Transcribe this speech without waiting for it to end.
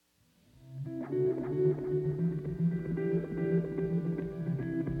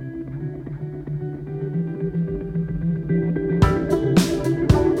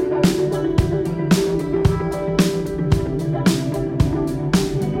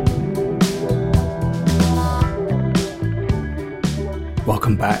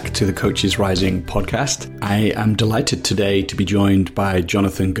Welcome back to the Coaches Rising podcast. I am delighted today to be joined by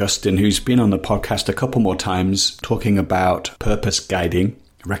Jonathan Gustin, who's been on the podcast a couple more times talking about purpose guiding.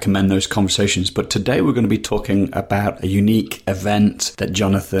 I recommend those conversations, but today we're going to be talking about a unique event that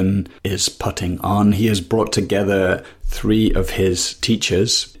Jonathan is putting on. He has brought together 3 of his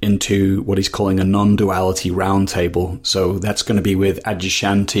teachers into what he's calling a non-duality roundtable. So that's going to be with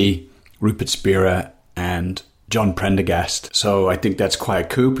Adyashanti, Rupert Spira, and John Prendergast. So I think that's quite a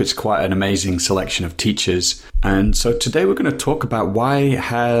coup. It's quite an amazing selection of teachers. And so today we're going to talk about why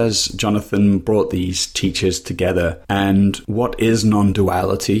has Jonathan brought these teachers together and what is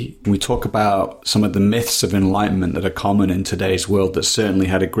non-duality. We talk about some of the myths of enlightenment that are common in today's world that certainly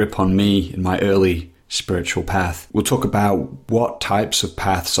had a grip on me in my early spiritual path. We'll talk about what types of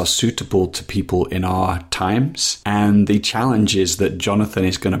paths are suitable to people in our times and the challenges that Jonathan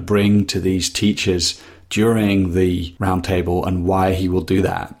is going to bring to these teachers during the roundtable and why he will do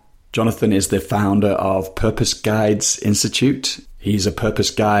that. Jonathan is the founder of Purpose Guides Institute. He's a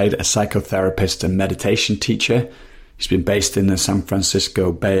purpose guide, a psychotherapist, and meditation teacher. He's been based in the San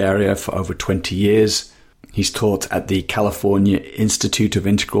Francisco Bay Area for over 20 years. He's taught at the California Institute of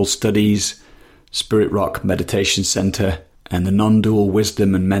Integral Studies, Spirit Rock Meditation Center, and the Non-Dual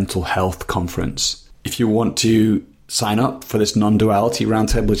Wisdom and Mental Health Conference. If you want to sign up for this non-duality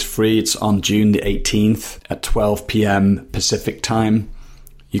roundtable, it's free. It's on June the 18th at 12 p.m. Pacific time.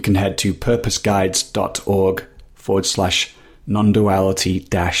 You can head to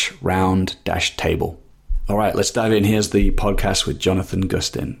purposeguides.org/non-duality-round-table. All right, let's dive in. Here's the podcast with Jonathan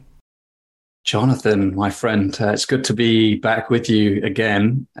Gustin. Jonathan, my friend, it's good to be back with you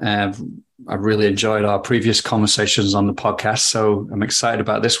again. I really enjoyed our previous conversations on the podcast, so I'm excited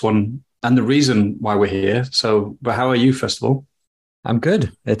about this one and the reason why we're here. So, but how are you, first of all? I'm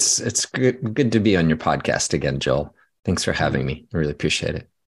good. It's good to be on your podcast again, Joel. Thanks for having me. I really appreciate it.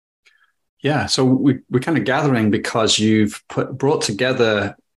 Yeah. So we're kind of gathering because you've brought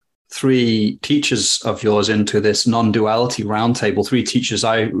together 3 teachers of yours into this non-duality roundtable, 3 teachers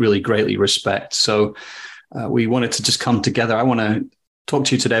I really greatly respect. So we wanted to just come together. I want to talk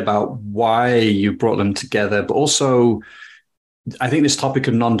to you today about why you brought them together, but also I think this topic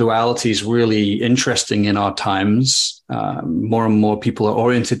of non-duality is really interesting in our times. More and more people are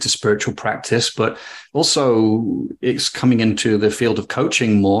oriented to spiritual practice, but also it's coming into the field of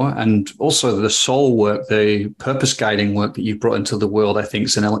coaching more, and also the soul work, the purpose guiding work that you've brought into the world, I think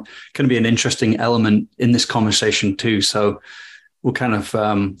is going to be an interesting element in this conversation too. So we'll kind of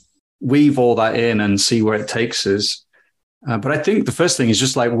weave all that in and see where it takes us. But I think the first thing is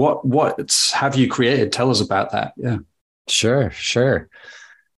just like, what have you created? Tell us about that. Yeah. Sure.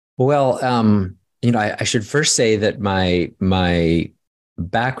 Well, I should first say that my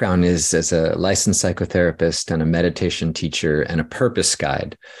background is as a licensed psychotherapist and a meditation teacher and a purpose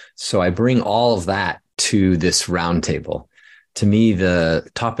guide. So I bring all of that to this roundtable. To me, the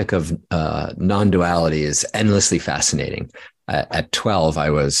topic of non-duality is endlessly fascinating. At 12,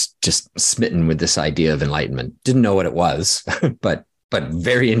 I was just smitten with this idea of enlightenment. Didn't know what it was, but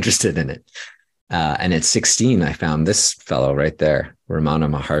very interested in it. And at 16, I found this fellow right there, Ramana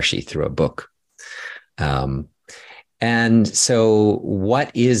Maharshi, through a book. And so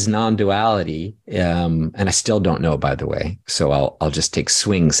what is non-duality? And I still don't know, by the way. So I'll just take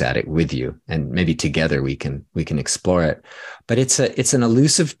swings at it with you, and maybe together we can explore it. But it's an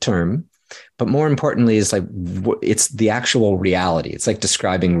elusive term. But more importantly, it's the actual reality. It's like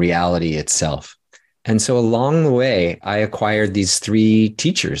describing reality itself. And so along the way, I acquired these 3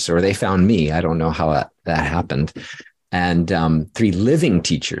 teachers, or they found me. I don't know how that happened. And 3 living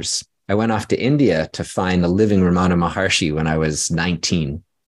teachers. I went off to India to find a living Ramana Maharshi when I was 19.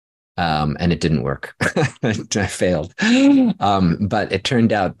 And it didn't work. I failed. But it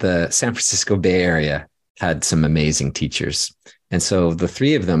turned out the San Francisco Bay Area had some amazing teachers. And so the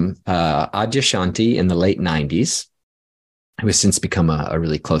 3 of them, Adyashanti in the late 90s, who has since become a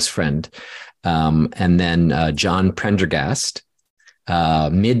really close friend, and then John Prendergast,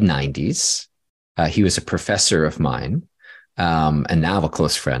 mid-90s. He was a professor of mine, and now a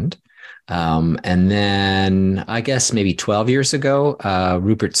close friend. And then I guess maybe 12 years ago,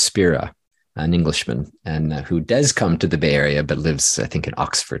 Rupert Spira, an Englishman, and who does come to the Bay Area, but lives, I think, in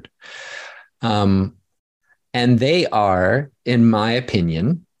Oxford. And they are, in my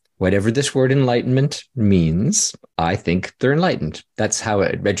opinion, whatever this word enlightenment means, I think they're enlightened. That's how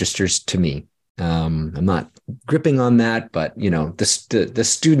it registers to me. I'm not gripping on that, but the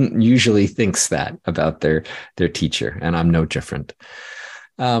student usually thinks that about their teacher, and I'm no different.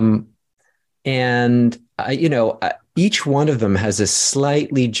 Each one of them has a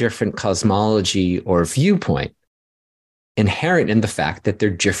slightly different cosmology or viewpoint inherent in the fact that they're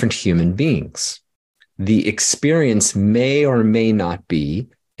different human beings. The experience may or may not be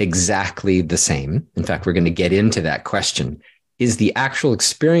exactly the same. In fact, we're going to get into that question. Is the actual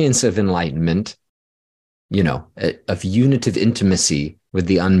experience of enlightenment, of unitive intimacy with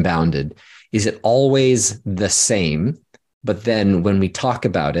the unbounded, is it always the same? But then when we talk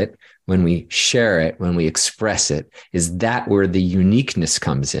about it, when we share it, when we express it, is that where the uniqueness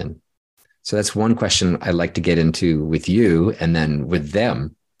comes in? So that's one question I'd like to get into with you and then with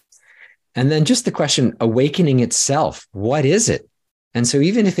them. And then just the question, awakening itself, what is it? And so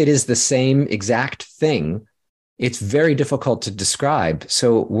even if it is the same exact thing, it's very difficult to describe.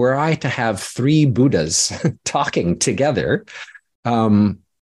 So were I to have three Buddhas talking together,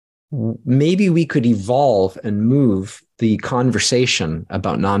 maybe we could evolve and move the conversation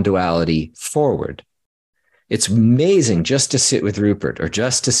about non-duality forward. It's amazing just to sit with Rupert or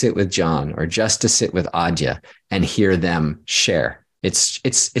just to sit with John or just to sit with Adya and hear them share.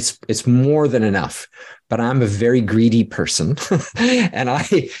 It's more than enough. But I'm a very greedy person, and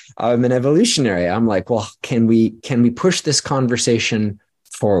I'm an evolutionary. I'm like, well, can we push this conversation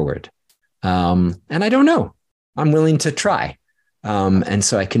forward? And I don't know. I'm willing to try. And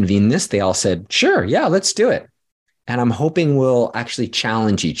so I convened this. They all said, sure, yeah, let's do it. And I'm hoping we'll actually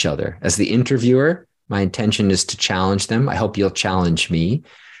challenge each other. As the interviewer, my intention is to challenge them. I hope you'll challenge me.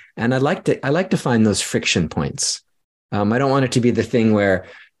 And I like to find those friction points. I don't want it to be the thing where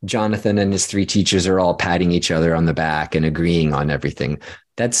Jonathan and his three teachers are all patting each other on the back and agreeing on everything.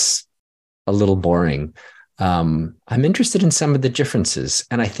 That's a little boring. I'm interested in some of the differences.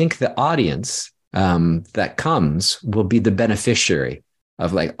 And I think the audience that comes will be the beneficiary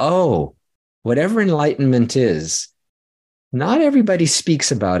of like, oh, whatever enlightenment is, not everybody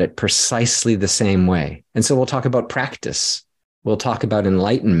speaks about it precisely the same way. And so we'll talk about practice. We'll talk about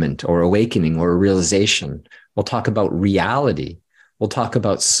enlightenment or awakening or realization. We'll talk about reality. We'll talk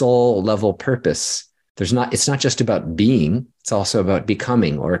about soul level purpose. It's not just about being, it's also about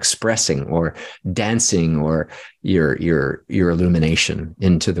becoming or expressing or dancing or your illumination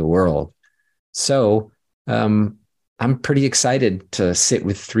into the world. So I'm pretty excited to sit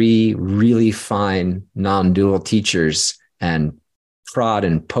with three really fine non-dual teachers and prod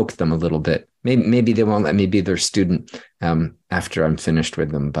and poke them a little bit. Maybe they won't let me be their student after I'm finished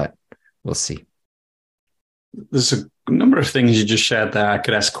with them, but we'll see. There's a number of things you just shared there I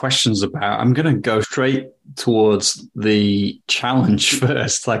could ask questions about. I'm going to go straight towards the challenge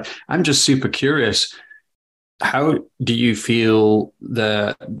first. Like, I'm just super curious. How do you feel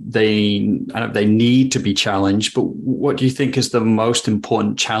that they need to be challenged, but what do you think is the most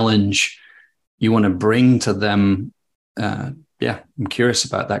important challenge you want to bring to them? I'm curious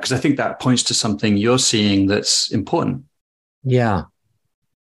about that because I think that points to something you're seeing that's important. Yeah.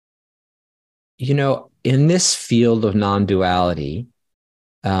 In this field of non-duality,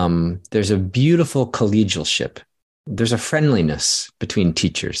 there's a beautiful collegialship. There's a friendliness between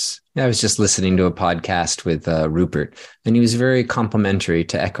teachers. I was just listening to a podcast with Rupert, and he was very complimentary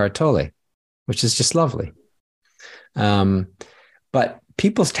to Eckhart Tolle, which is just lovely. But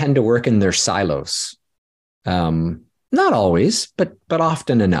people tend to work in their silos. Not always, but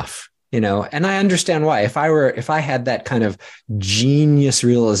often enough, and I understand why. If I had that kind of genius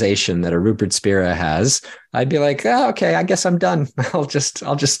realization that a Rupert Spira has, I'd be like, oh, okay, I guess I'm done. I'll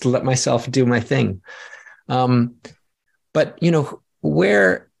just let myself do my thing. But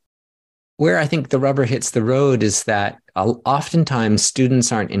where I think the rubber hits the road is that oftentimes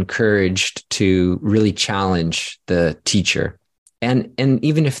students aren't encouraged to really challenge the teacher. And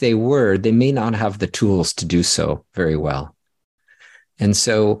even if they were, they may not have the tools to do so very well. And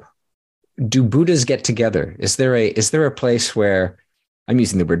so do Buddhas get together? Is there a place where, I'm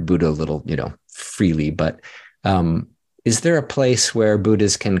using the word Buddha a little, freely, but is there a place where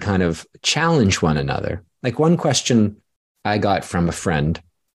Buddhas can kind of challenge one another? Like one question I got from a friend,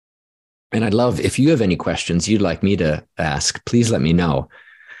 and I'd love, if you have any questions you'd like me to ask, please let me know.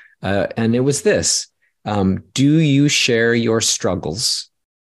 And it was this. Do you share your struggles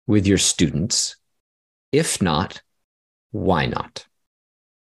with your students? If not, why not?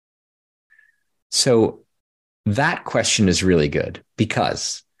 So that question is really good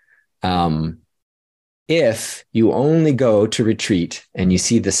because if you only go to retreat and you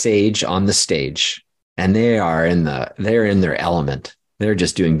see the sage on the stage and they're in their element, they're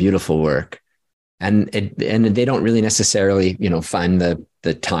just doing beautiful work, and they don't really necessarily find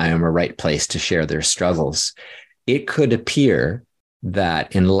the time or right place to share their struggles, it could appear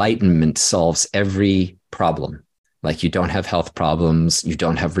that enlightenment solves every problem. Like you don't have health problems, you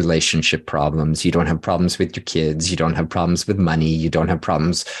don't have relationship problems, you don't have problems with your kids, you don't have problems with money, you don't have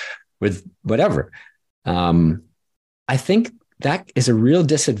problems with whatever. I think that is a real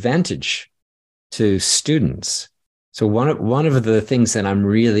disadvantage to students. So one of the things that I'm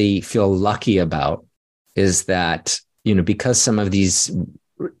really feel lucky about is that, because some of these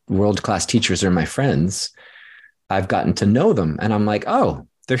world-class teachers are my friends, I've gotten to know them and I'm like, oh,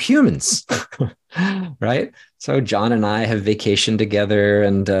 they're humans, right? So John and I have vacationed together,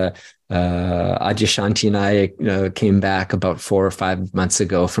 and Adyashanti and I came back about 4 or 5 months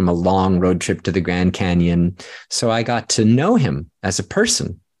ago from a long road trip to the Grand Canyon. So I got to know him as a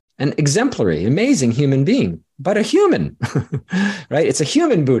person, an exemplary, amazing human being, but a human, right? It's a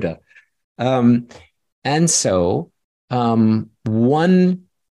human Buddha. And so one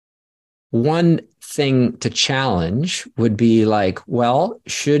thing to challenge would be like, well,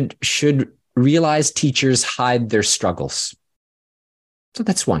 should realized teachers hide their struggles? So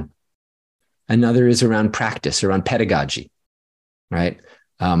that's one. Another is around practice, around pedagogy, right?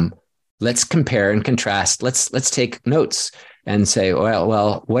 Let's compare and contrast. Let's take notes and say,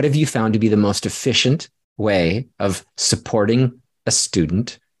 well, what have you found to be the most efficient way of supporting a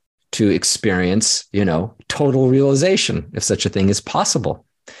student to experience, total realization, if such a thing is possible?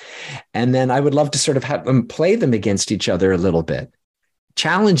 And then I would love to sort of have them play them against each other a little bit,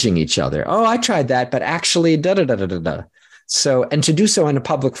 challenging each other. Oh, I tried that, but actually, da da da da da da. So, and to do so in a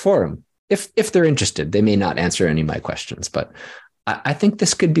public forum, if they're interested. They may not answer any of my questions, but I think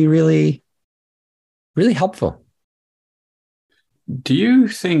this could be really, really helpful. Do you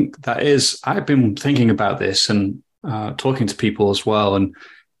think that is? I've been thinking about this and talking to people as well. And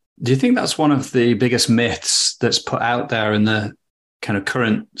do you think that's one of the biggest myths that's put out there in the kind of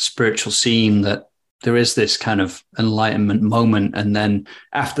current spiritual scene, that there is this kind of enlightenment moment, and then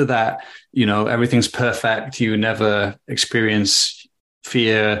after that, everything's perfect. You never experience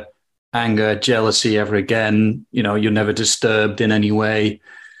fear, anger, jealousy ever again. You're never disturbed in any way.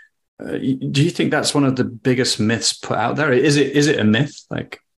 Do you think that's one of the biggest myths put out there? Is it a myth?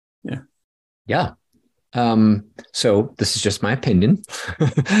 Yeah. So this is just my opinion.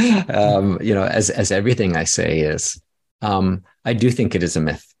 As everything I say is, I do think it is a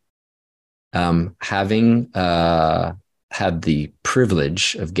myth. Having had the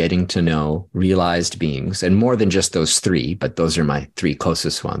privilege of getting to know realized beings, and more than just those three, but those are my three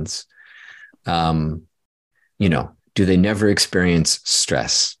closest ones. Do they never experience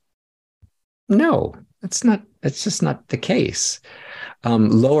stress? No, that's just not the case.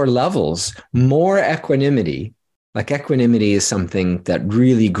 Lower levels, more equanimity. Like equanimity is something that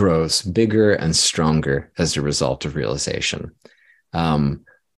really grows bigger and stronger as a result of realization.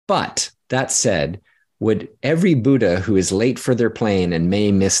 But that said, would every Buddha who is late for their plane and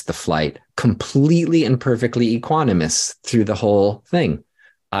may miss the flight completely and perfectly equanimous through the whole thing?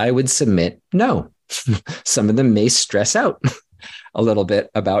 I would submit no. Some of them may stress out a little bit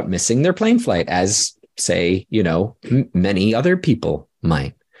about missing their plane flight, as, say, many other people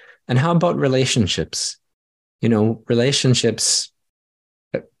might. And how about relationships? Relationships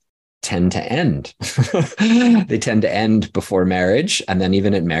tend to end. They tend to end before marriage. And then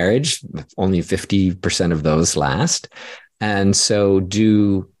even at marriage, only 50% of those last. And so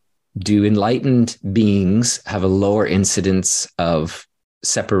do enlightened beings have a lower incidence of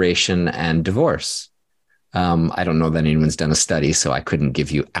separation and divorce? I don't know that anyone's done a study, so I couldn't give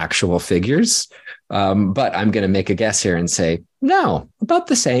you actual figures. But I'm going to make a guess here and say, no, about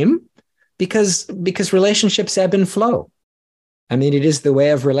the same, because relationships ebb and flow. I mean, it is the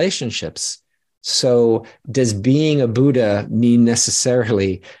way of relationships. So does being a Buddha mean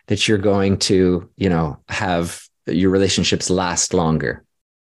necessarily that you're going to, have your relationships last longer?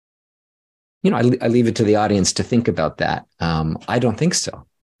 I leave it to the audience to think about that. I don't think so.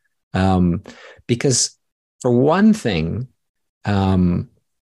 Because for one thing,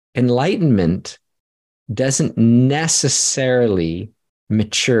 enlightenment doesn't necessarily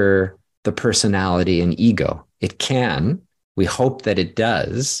mature the personality and ego. It can. We hope that it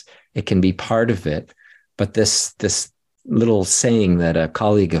does. It can be part of it. But this little saying that a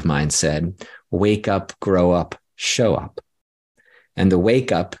colleague of mine said, wake up, grow up, show up. And the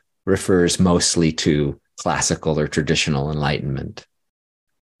wake up refers mostly to classical or traditional enlightenment.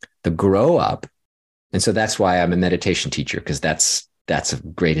 The grow up, and so that's why I'm a meditation teacher, because that's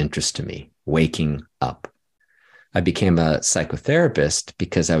of great interest to me, waking up. I became a psychotherapist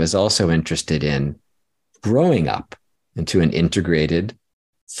because I was also interested in growing up into an integrated,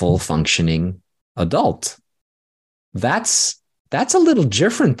 full functioning adult. That's a little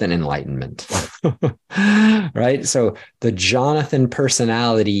different than enlightenment, right? So the Jonathan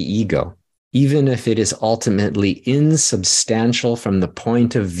personality ego, even if it is ultimately insubstantial from the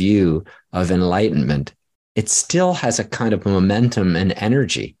point of view of enlightenment, it still has a kind of momentum and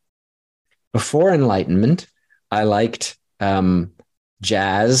energy. Before enlightenment, I liked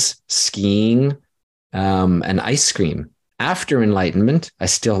jazz, skiing, and ice cream. After enlightenment, I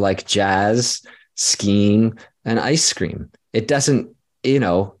still like jazz, skiing, and ice cream. It doesn't,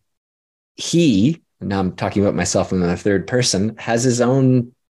 now I'm talking about myself in the third person, has his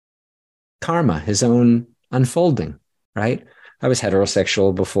own karma, his own unfolding, right? I was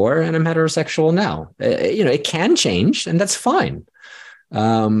heterosexual before and I'm heterosexual now. It can change and that's fine.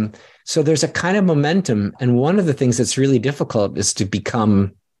 So there's a kind of momentum. And one of the things that's really difficult is to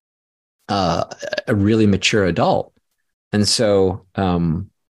become a really mature adult. And so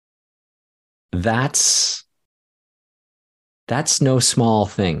that's no small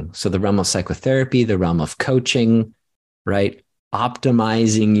thing. So the realm of psychotherapy, the realm of coaching, right?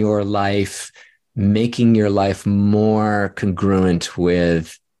 Optimizing your life, making your life more congruent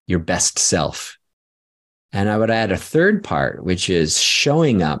with your best self. And I would add a third part, which is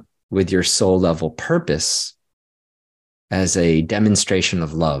showing up with your soul level purpose as a demonstration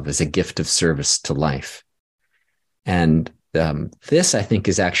of love, as a gift of service to life. And this, I think,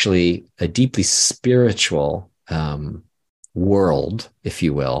 is actually a deeply spiritual world, if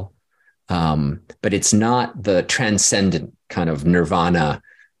you will. But it's not the transcendent kind of nirvana,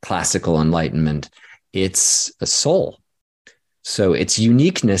 classical enlightenment. It's a soul. So it's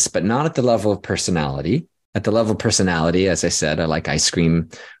uniqueness, but not at the level of personality. At the level of personality, as I said, I like ice cream,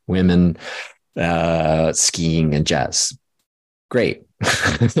 women, skiing, and jazz. Great.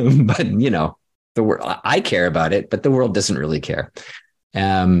 But, the world, I care about it, but the world doesn't really care.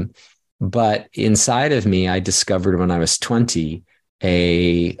 But inside of me, I discovered when I was 20,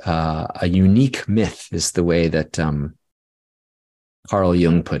 a unique myth is the way that Carl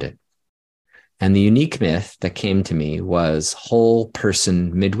Jung put it. And the unique myth that came to me was whole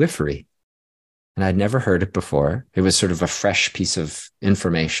person midwifery. And I'd never heard it before. It was sort of a fresh piece of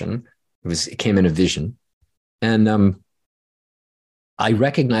information. It came in a vision. And I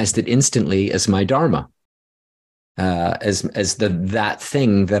recognized it instantly as my dharma, as that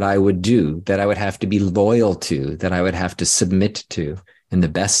thing that I would do, that I would have to be loyal to, that I would have to submit to, in the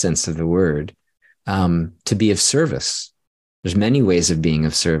best sense of the word, to be of service. There's many ways of being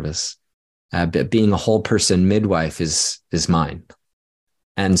of service, but being a whole person midwife is mine.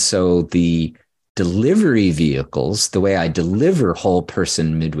 And so the delivery vehicles, the way I deliver whole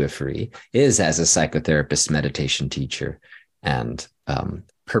person midwifery is as a psychotherapist, meditation teacher, and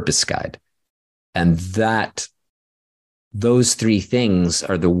purpose guide. And those three things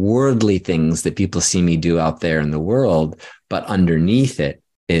are the worldly things that people see me do out there in the world, but underneath it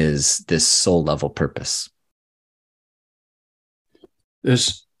is this soul level purpose.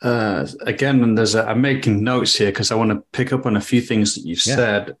 There's I'm making notes here because I want to pick up on a few things that you've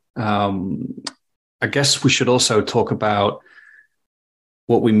said. I guess we should also talk about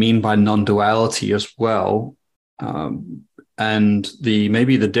what we mean by non-duality as well. And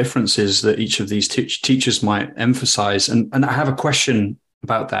maybe the differences that each of these teachers might emphasize. And I have a question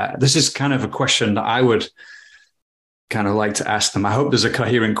about that. This is kind of a question that I would kind of like to ask them. I hope there's a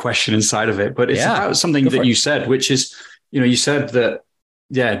coherent question inside of it, but it's about something that you said, which is, you said that,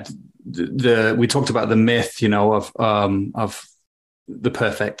 we talked about the myth, of the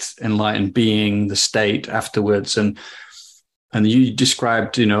perfect enlightened being, the state afterwards. And you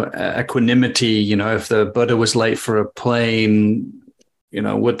described, equanimity, if the Buddha was late for a plane,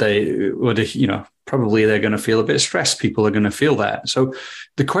 probably they're going to feel a bit stressed. People are going to feel that. So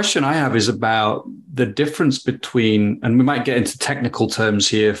the question I have is about the difference between, and we might get into technical terms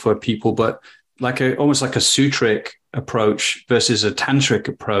here for people, but almost like a sutric approach versus a tantric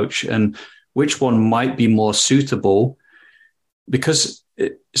approach, and which one might be more suitable, because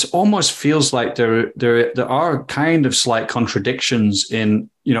it almost feels like there are kind of slight contradictions in,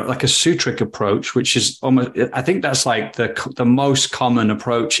 like a sutric approach, which is almost, I think that's like the most common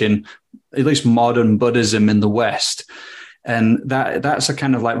approach in at least modern Buddhism in the West. And that's a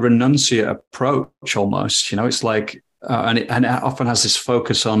kind of like renunciate approach almost, it's like, and it often has this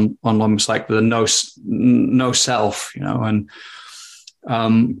focus on almost like the no self, and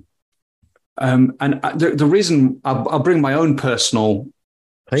the reason I'll bring my own personal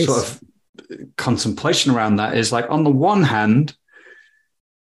sort of contemplation around that is, like, on the one hand,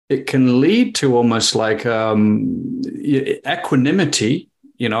 it can lead to almost like equanimity.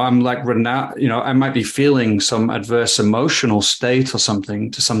 I'm like, I might be feeling some adverse emotional state or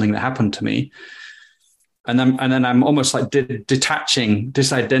something to something that happened to me. And then I'm almost like detaching,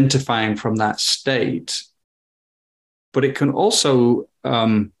 disidentifying from that state. But it can also,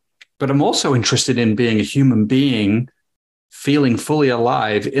 but I'm also interested in being a human being, feeling fully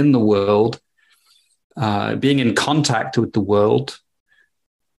alive in the world, being in contact with the world.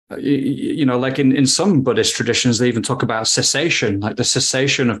 like in some Buddhist traditions, they even talk about cessation, like the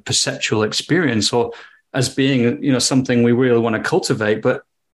cessation of perceptual experience, or as being, something we really want to cultivate. But,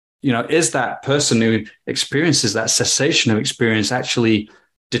 is that person who experiences that cessation of experience actually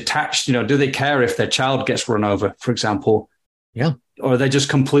detached? Do they care if their child gets run over, for example? Yeah. Or are they just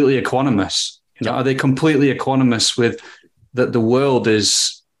completely equanimous? Are they completely equanimous with that the world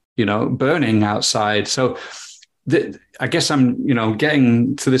is, burning outside? So I guess I'm,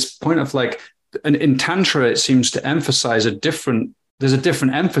 getting to this point of like, in Tantra, it seems to emphasize there's a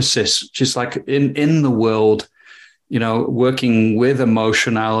different emphasis, just like in the world, working with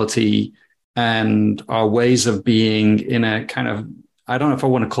emotionality and our ways of being in a kind of, I don't know if I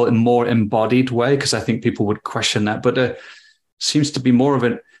want to call it more embodied way, because I think people would question that, but seems to be more of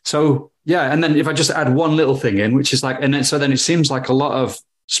it. So yeah. And then if I just add one little thing in, which is like, so then it seems like a lot of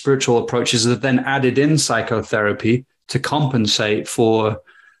spiritual approaches have then added in psychotherapy to compensate for,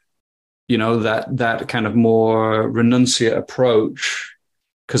 that kind of more renunciate approach,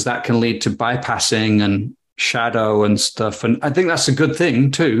 because that can lead to bypassing and shadow and stuff. And I think that's a good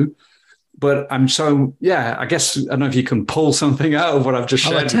thing too. But I guess I don't know if you can pull something out of what I've just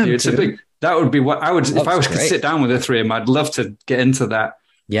shared with you. It's a big, that would be what I would, if I could sit down with the three of them, I'd love to get into that.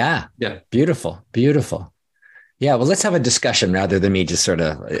 Yeah. Yeah. Beautiful. Beautiful. Yeah. Well, let's have a discussion rather than me just sort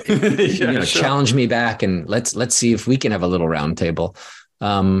of, challenge me back, and let's see if we can have a little round table.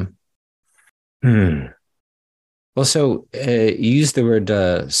 Well, so you use the word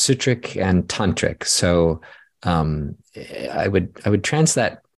sutric and tantric. So I would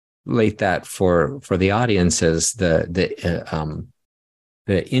translate that for the audience as the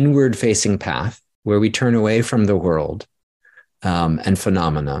inward facing path, where we turn away from the world and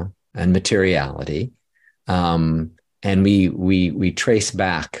phenomena and materiality, and we trace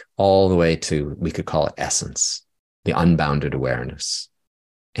back all the way to, we could call it essence, the unbounded awareness.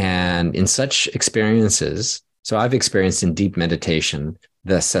 And in such experiences, so I've experienced in deep meditation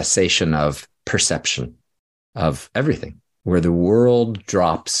the cessation of perception of everything, where the world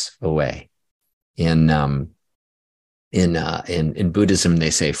drops away. In Buddhism, they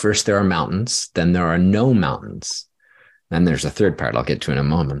say first there are mountains, then there are no mountains. And there's a third part I'll get to in a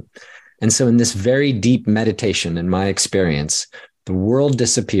moment. And so in this very deep meditation, in my experience, the world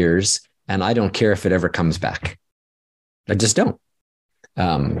disappears, and I don't care if it ever comes back. I just don't.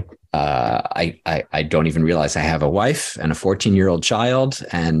 I don't even realize I have a wife and a 14-year-old child,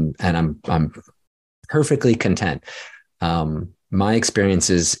 and I'm perfectly content. My experience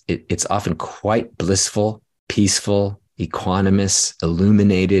is it's often quite blissful, peaceful, equanimous,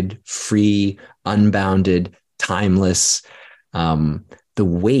 illuminated, free, unbounded, timeless. The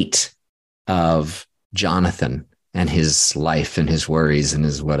weight of Jonathan and his life and his worries and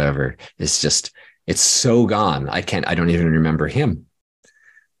his whatever is just, it's so gone. I don't even remember him.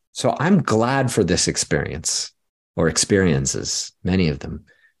 So I'm glad for this experience, or experiences, many of them,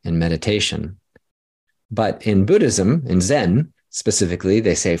 in meditation. But in Buddhism, in Zen specifically,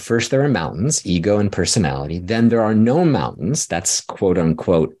 they say first there are mountains, ego and personality. Then there are no mountains. That's quote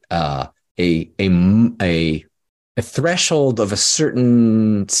unquote a threshold of a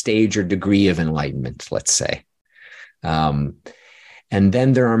certain stage or degree of enlightenment, let's say. And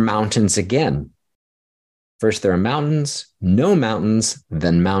then there are mountains again. First there are mountains, no mountains,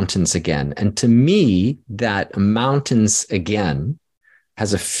 then mountains again. And to me, that mountains again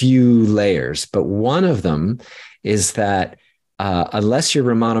has a few layers, but one of them is that unless you're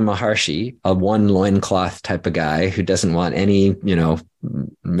Ramana Maharshi, a one loincloth type of guy who doesn't want any,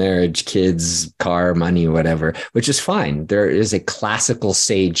 marriage, kids, car, money, whatever, which is fine. There is a classical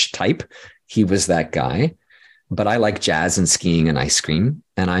sage type. He was that guy, but I like jazz and skiing and ice cream.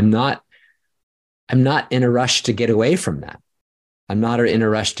 And I'm not in a rush to get away from that. I'm not in a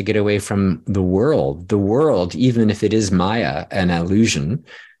rush to get away from the world. The world, even if it is Maya, an illusion,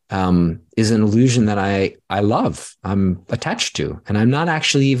 is an illusion that I love, I'm attached to. And I'm not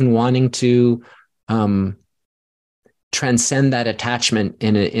actually even wanting to transcend that attachment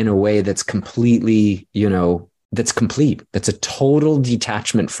in a way that's completely, that's complete. That's a total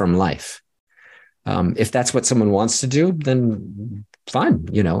detachment from life. If that's what someone wants to do, then fine,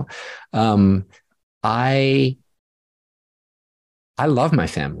 I love my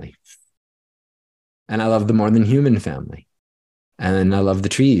family, and I love the more than human family, and I love the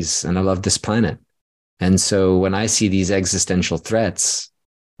trees, and I love this planet. And so when I see these existential threats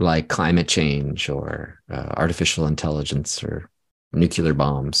like climate change or artificial intelligence or nuclear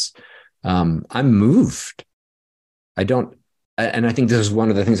bombs, I'm moved. And I think this is one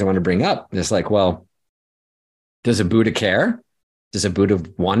of the things I want to bring up. It's like, well, does a Buddha care? Does a Buddha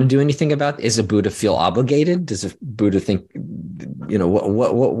want to do anything about it? Is a Buddha feel obligated? Does a Buddha think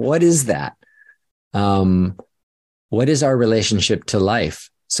what is that? What is our relationship to life?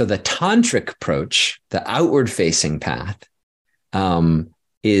 So the tantric approach, the outward facing path,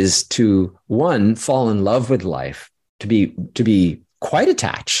 is to, one, fall in love with life, to be quite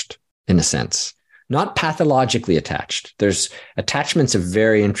attached in a sense, not pathologically attached. There's attachment's a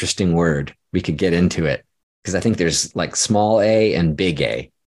very interesting word. We could get into it because I think there's like small a and big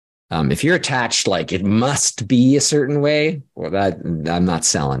A. If you're attached, like it must be a certain way, well, I'm not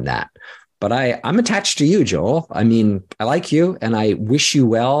selling that. But I'm attached to you, Joel. I mean, I like you and I wish you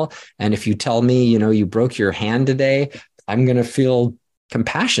well. And if you tell me, you broke your hand today, I'm going to feel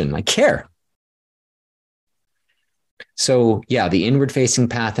compassion. I care. So yeah, the inward facing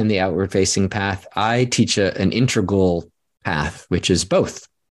path and the outward facing path, I teach an integral path, which is both.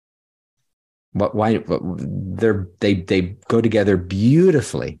 They go together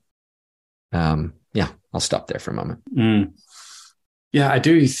beautifully. Yeah, I'll stop there for a moment. Yeah, I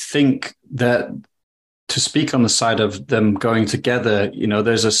do think that to speak on the side of them going together,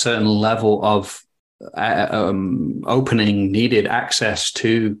 there's a certain level of opening needed access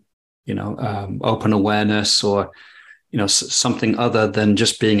to, open awareness or, something other than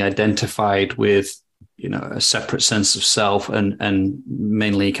just being identified with, a separate sense of self and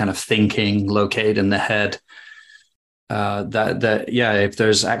mainly kind of thinking located in the head. If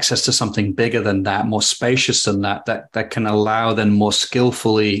there's access to something bigger than that, more spacious than that can allow them more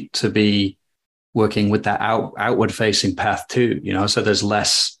skillfully to be working with that outward facing path too, so there's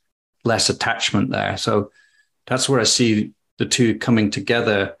less attachment there. So that's where I see the two coming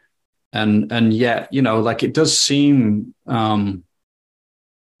together. And yet, it does seem, I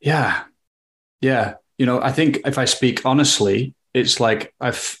think if I speak honestly, it's like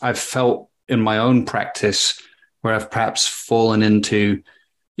I've felt in my own practice where I've perhaps fallen into,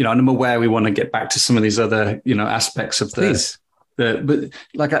 and I'm aware we want to get back to some of these other, aspects of but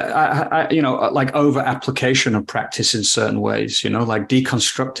like I like over application of practice in certain ways, like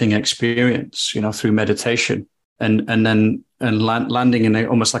deconstructing experience, through meditation and landing in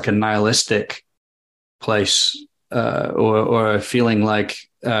almost like a nihilistic place, or feeling like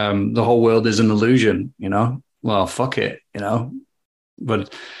the whole world is an illusion, well, fuck it,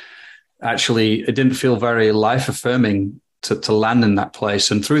 but actually it didn't feel very life affirming to land in that place.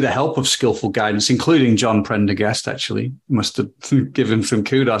 And through the help of skillful guidance, including John Prendergast, actually must have give him some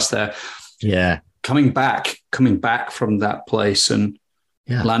kudos there. Yeah. Coming back from that place and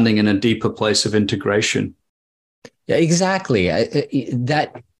landing in a deeper place of integration. Yeah, exactly.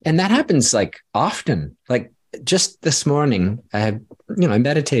 That happens like often, like just this morning, I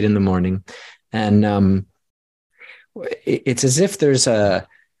meditate in the morning and it's as if there's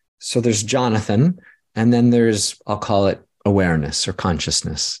Jonathan and then there's, I'll call it awareness or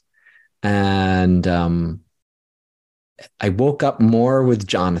consciousness. And I woke up more with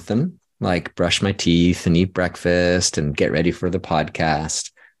Jonathan, like brush my teeth and eat breakfast and get ready for the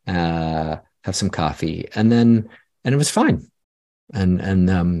podcast, have some coffee. And it was fine.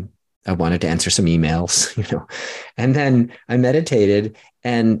 And I wanted to answer some emails, and then I meditated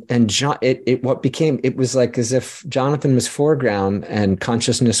and it was like as if Jonathan was foreground and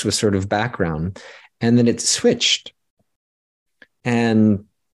consciousness was sort of background. And then it switched. And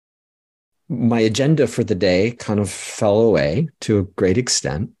my agenda for the day kind of fell away to a great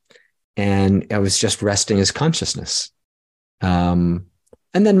extent. And I was just resting as consciousness. And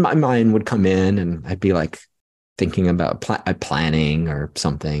then my mind would come in and I'd be like thinking about planning or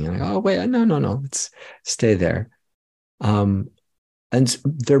something. And I go, oh, wait, no, let's stay there. And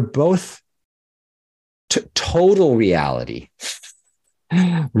they're both total reality.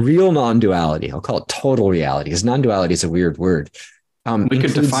 Real non-duality. I'll call it total reality because non-duality is a weird word. We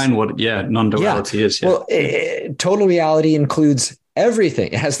could define what non-duality is. Yeah. Well, total reality includes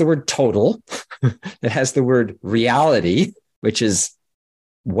everything. It has the word total. It has the word reality, which is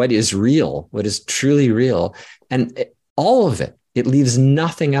what is real, what is truly real. And all of it, it leaves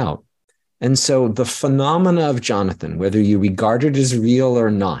nothing out. And so the phenomena of Jonathan, whether you regard it as real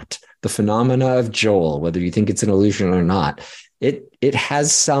or not, the phenomena of Joel, whether you think it's an illusion or not, it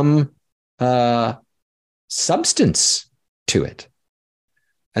has some substance to it.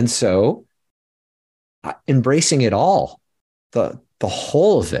 And so embracing it all, the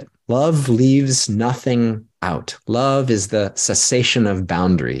whole of it, love leaves nothing out. Love is the cessation of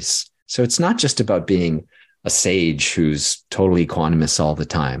boundaries. So it's not just about being a sage who's totally equanimous all the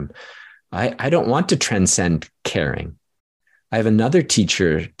time. I don't want to transcend caring. I have another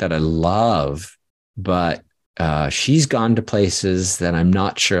teacher that I love, but she's gone to places that I'm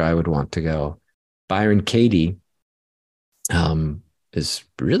not sure I would want to go. Byron Katie is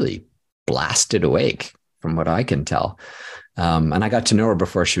really blasted awake from what I can tell. And I got to know her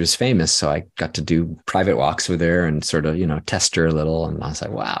before she was famous. So I got to do private walks with her and sort of, test her a little. And I was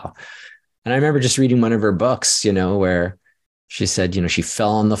like, wow. And I remember just reading one of her books, where she said, she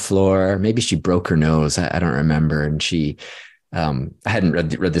fell on the floor. Maybe she broke her nose. I don't remember. And I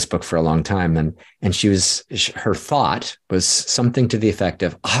hadn't read this book for a long time. And her thought was something to the effect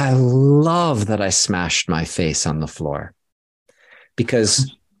of, I love that I smashed my face on the floor,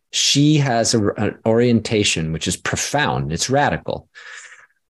 because she has an orientation which is profound. It's radical.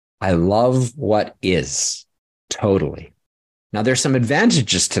 I love what is, totally. Now, there's some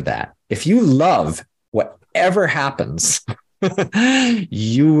advantages to that. If you love whatever happens,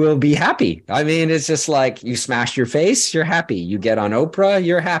 you will be happy. I mean, it's just like you smash your face, you're happy. You get on Oprah,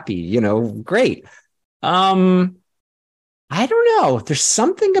 you're happy. Great. I don't know. There's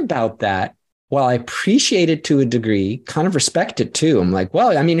something about that. While I appreciate it to a degree, kind of respect it too. I'm like,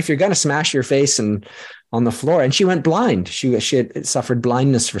 well, I mean, if you're going to smash your face and on the floor, and she went blind. She had suffered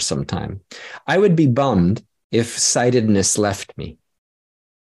blindness for some time. I would be bummed if sightedness left me,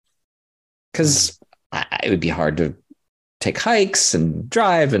 because it would be hard to take hikes and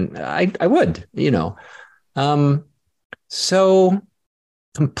drive, and I would, so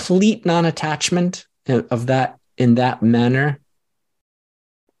complete non-attachment of that in that manner.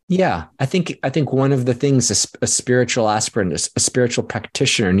 Yeah, I think one of the things a spiritual aspirant, a spiritual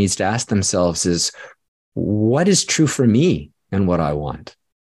practitioner needs to ask themselves is, what is true for me and what I want?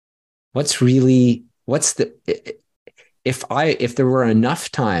 If there were enough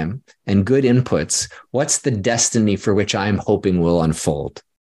time and good inputs, what's the destiny for which I'm hoping will unfold?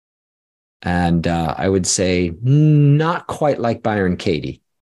 And I would say not quite like Byron Katie,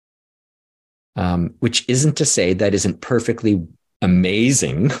 which isn't to say that isn't perfectly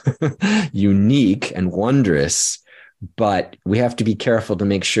amazing, unique, and wondrous. But we have to be careful to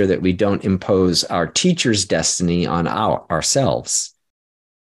make sure that we don't impose our teacher's destiny on ourselves.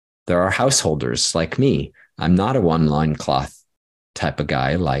 There are householders like me. I'm not a one loincloth type of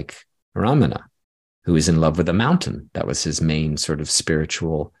guy like Ramana, who is in love with a mountain. That was his main sort of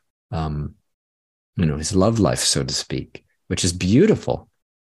spiritual, his love life, so to speak, which is beautiful.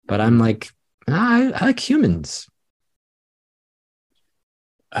 But I'm like, I like humans.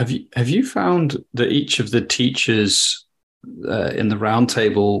 Have you found that each of the teachers in the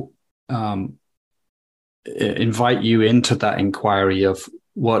roundtable invite you into that inquiry of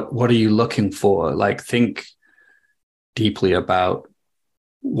what are you looking for? Like, think deeply about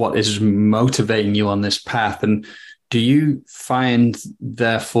what is motivating you on this path, and do you find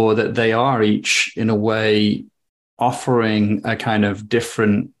therefore that they are each in a way offering a kind of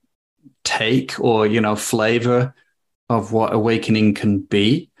different take or flavor of what awakening can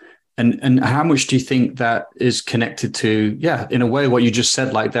be? And how much do you think that is connected to, in a way, what you just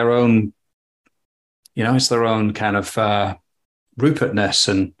said, like their own, it's their own kind of Rupertness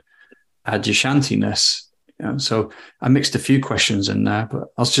and Adyashantiness. So I mixed a few questions in there, but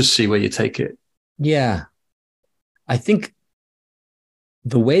I'll just see where you take it. Yeah. I think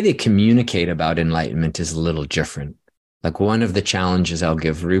the way they communicate about enlightenment is a little different. Like, one of the challenges I'll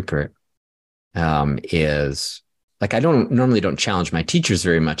give Rupert is, like, I normally don't challenge my teachers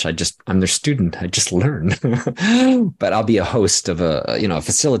very much. I'm their student. I just learn. But I'll be a host of a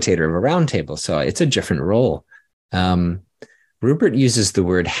facilitator of a roundtable. So it's a different role. Rupert uses the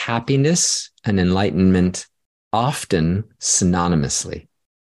word happiness and enlightenment often synonymously.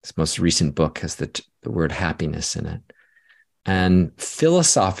 His most recent book has the word happiness in it. And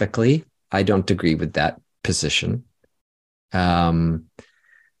philosophically, I don't agree with that position.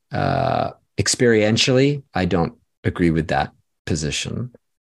 Experientially, I don't agree with that position.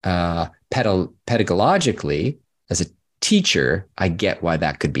 Pedagogically, as a teacher, I get why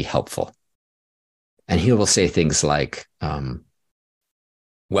that could be helpful. And he will say things like,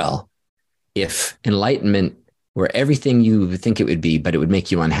 well, if enlightenment were everything you think it would be, but it would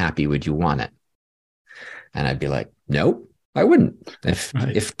make you unhappy, would you want it? And I'd be like, no, I wouldn't.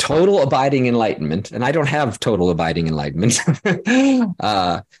 If total abiding enlightenment, and I don't have total abiding enlightenment,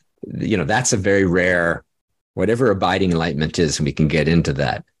 that's a very rare, whatever abiding enlightenment is, and we can get into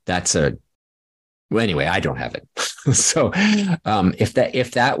that. Anyway, I don't have it. So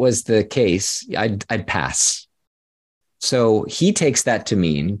if that was the case, I'd pass. So he takes that to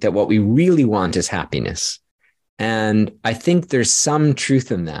mean that what we really want is happiness. And I think there's some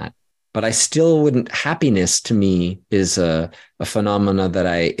truth in that, but I still wouldn't. Happiness to me is a phenomena that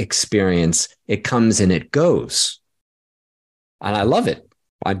I experience. It comes and it goes. And I love it.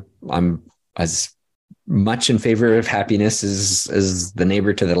 I'm as much in favor of happiness as the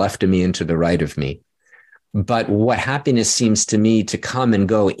neighbor to the left of me and to the right of me. But what happiness seems to me to come and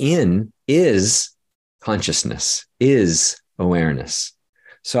go in is consciousness, is awareness.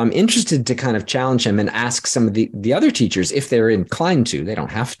 So I'm interested to kind of challenge him and ask some of the other teachers, if they're inclined to, they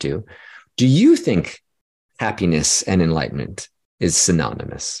don't have to, do you think happiness and enlightenment is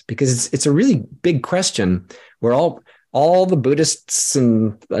synonymous? Because it's a really big question. We're all the Buddhists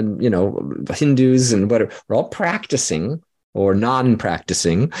and Hindus and whatever, we're all practicing or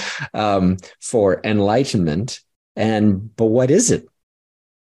non-practicing for enlightenment. But what is it?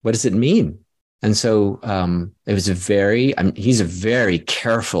 What does it mean? And so it was he's a very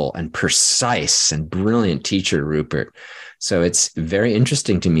careful and precise and brilliant teacher, Rupert. So it's very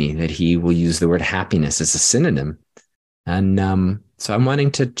interesting to me that he will use the word happiness as a synonym. And so I'm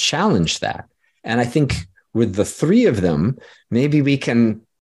wanting to challenge that. And I think with the three of them, maybe we can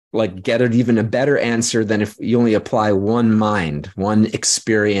get an even a better answer than if you only apply one mind, one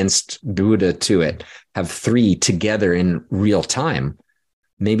experienced Buddha to it, have three together in real time.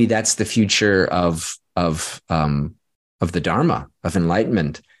 Maybe that's the future of the Dharma, of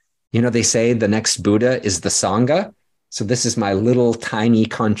enlightenment. They say the next Buddha is the Sangha. So this is my little tiny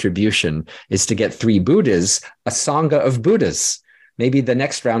contribution, is to get three Buddhas, a Sangha of Buddhas. Maybe the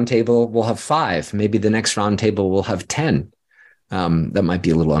next round table will have 5. Maybe the next round table will have 10. That might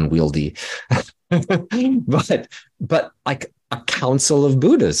be a little unwieldy, but like a council of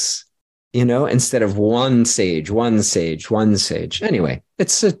Buddhas, instead of one sage. Anyway,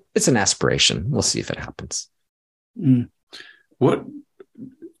 it's an aspiration. We'll see if it happens.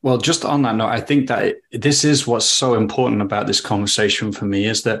 Well, just on that note, I think that this is what's so important about this conversation for me,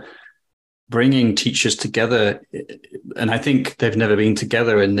 is that bringing teachers together, and I think they've never been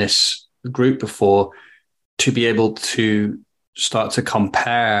together in this group before, to be able to start to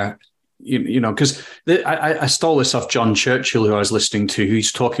compare, because I stole this off John Churchill, who I was listening to,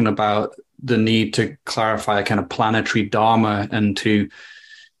 who's talking about the need to clarify a kind of planetary dharma and to,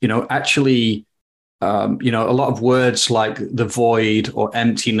 actually, a lot of words like the void or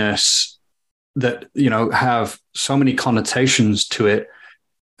emptiness that, have so many connotations to it.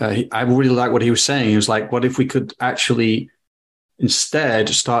 I really like what he was saying. He was like, what if we could actually instead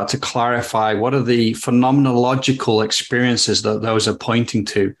start to clarify what are the phenomenological experiences that those are pointing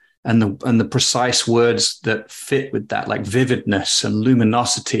to, and the precise words that fit with that, like vividness and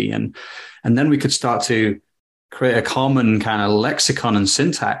luminosity. And then we could start to create a common kind of lexicon and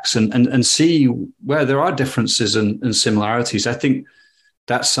syntax and see where there are differences and similarities. I think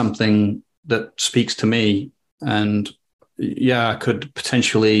that's something that speaks to me, and could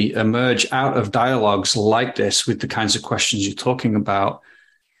potentially emerge out of dialogues like this with the kinds of questions you're talking about.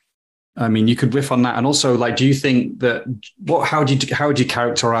 I mean, you could riff on that. And also, do you think that how would you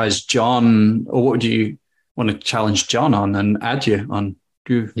characterize John, or what would you want to challenge John on and add you on?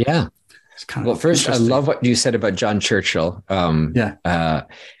 Yeah. Well, first, I love what you said about John Churchill. A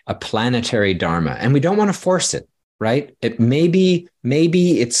planetary dharma, and we don't want to force it. Right? It maybe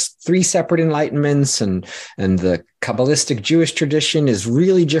it's 3 separate enlightenments, and the Kabbalistic Jewish tradition is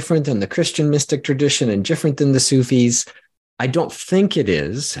really different than the Christian mystic tradition and different than the Sufis. I don't think it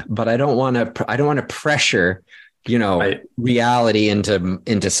is, but I don't want to pressure, right, reality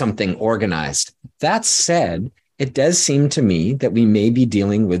into something organized. That said, it does seem to me that we may be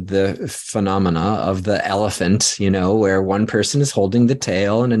dealing with the phenomena of the elephant, where one person is holding the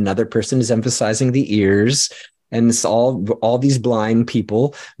tail and another person is emphasizing the ears. And it's all these blind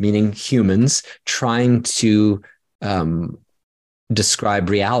people, meaning humans, trying to describe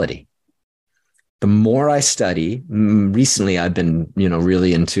reality. The more I study, recently I've been,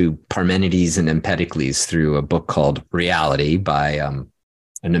 really into Parmenides and Empedocles through a book called Reality by an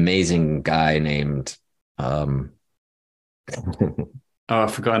amazing guy named. I've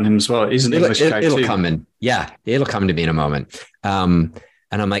forgotten him as well. He's an English guy too. It'll come in. Yeah, it'll come to me in a moment. And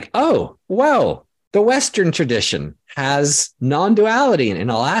I'm like, oh, wow. The Western tradition has non-duality.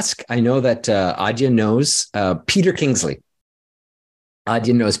 And I'll ask, I know that Adya knows Peter Kingsley.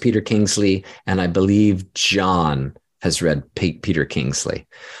 Adya knows Peter Kingsley, and I believe John has read Peter Kingsley.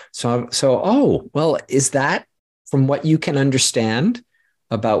 So, is that, from what you can understand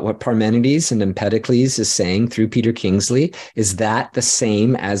about what Parmenides and Empedocles is saying through Peter Kingsley, is that the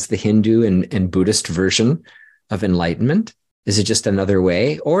same as the Hindu and Buddhist version of enlightenment? Is it just another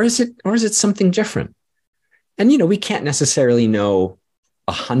way, or is it something different? And, we can't necessarily know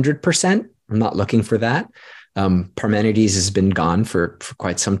 100%. I'm not looking for that. Parmenides has been gone for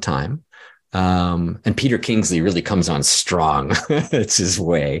quite some time. And Peter Kingsley really comes on strong. It's his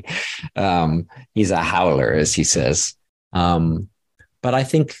way. He's a howler, as he says. But I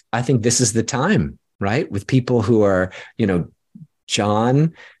think this is the time, right? With people who are,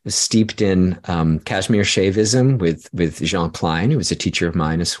 John is steeped in Kashmir Shaivism with Jean Klein, who was a teacher of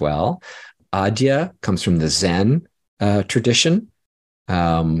mine as well. Adya comes from the Zen tradition,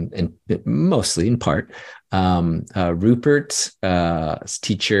 and mostly in part. Rupert's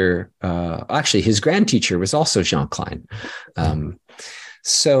teacher, actually, his grand teacher was also Jean Klein.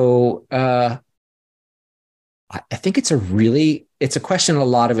 So I think it's a question a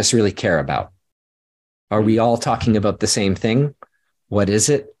lot of us really care about. Are we all talking about the same thing? What is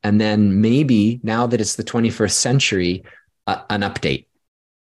it? And then maybe now that it's the 21st century, an update,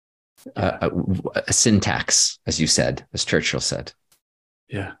 a syntax, as you said, as Churchill said.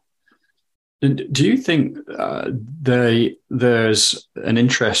 Yeah. And do you think there's an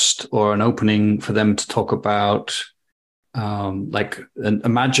interest or an opening for them to talk about like an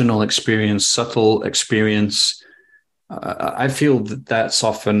imaginal experience, subtle experience? I feel that that's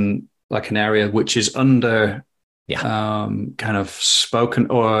often like an area which is under kind of spoken,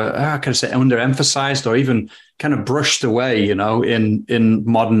 or how can I say, underemphasized, or even kind of brushed away, in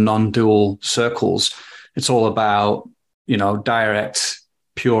modern non-dual circles. It's all about, direct,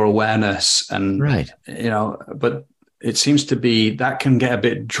 pure awareness. And, right. But it seems to be that can get a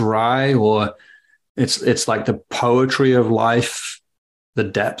bit dry, or it's like the poetry of life, the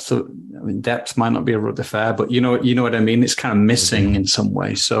depth might not be a fair, but you know what I mean? It's kind of missing in some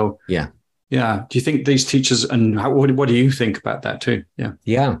way. So yeah. Do you think these teachers, and what do you think about that too?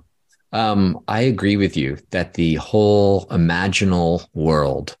 Yeah. I agree with you that the whole imaginal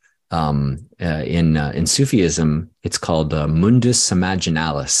world, in Sufism, it's called mundus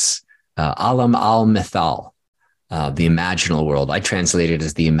imaginalis, alam al-mithal, the imaginal world. I translate it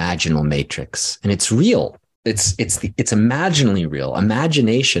as the imaginal matrix, and it's real. It's imaginally real.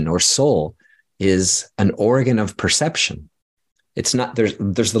 Imagination, or soul, is an organ of perception. It's not, there's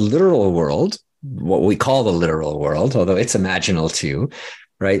the literal world, what we call the literal world, although it's imaginal too,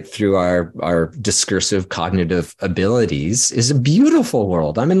 right? Through our discursive cognitive abilities, is a beautiful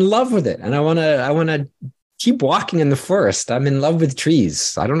world. I'm in love with it. And I want to keep walking in the forest. I'm in love with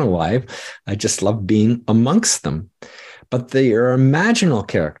trees. I don't know why. I just love being amongst them. But they are imaginal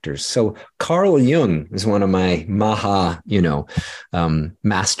characters. So Carl Jung is one of my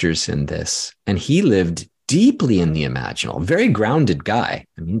masters in this. And he lived deeply in the imaginal, very grounded guy.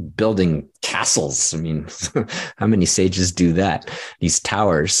 I mean, building castles. I mean, how many sages do that? These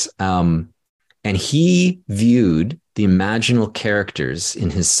towers. And he viewed the imaginal characters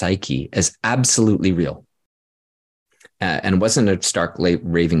in his psyche as absolutely real. And wasn't a stark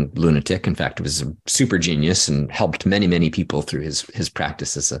raving lunatic. In fact, it was a super genius and helped many, many people through his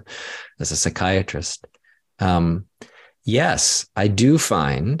practice as a psychiatrist. Yes, I do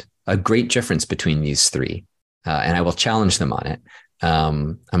find a great difference between these three, and I will challenge them on it.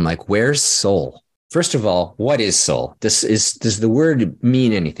 I'm like, where's soul? First of all, what is soul? Does the word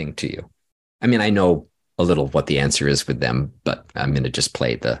mean anything to you? I mean, I know a little what the answer is with them, but I'm going to just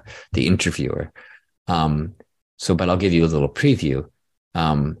play the interviewer. But I'll give you a little preview.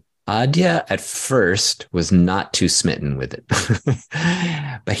 Adya at first was not too smitten with it,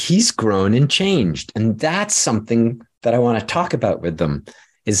 but he's grown and changed. And that's something that I want to talk about with them,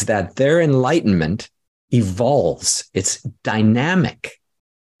 is that their enlightenment evolves. It's dynamic.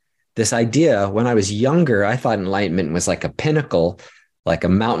 This idea, when I was younger, I thought enlightenment was like a pinnacle, like a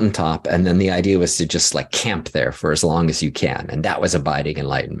mountaintop. And then the idea was to just like camp there for as long as you can. And that was abiding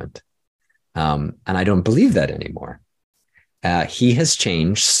enlightenment. And I don't believe that anymore. He has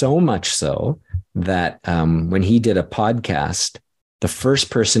changed so much so that when he did a podcast, the first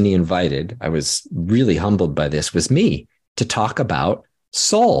person he invited, I was really humbled by this, was me, to talk about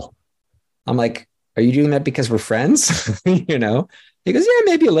soul. I'm like, are you doing that because we're friends? He goes, yeah,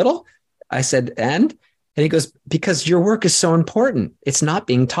 maybe a little. I said, and he goes, because your work is so important. It's not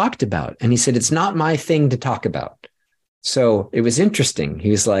being talked about. And he said, it's not my thing to talk about. So it was interesting. He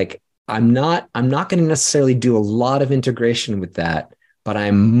was like, I'm not going to necessarily do a lot of integration with that, but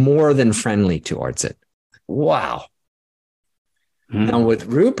I'm more than friendly towards it. Wow. Now with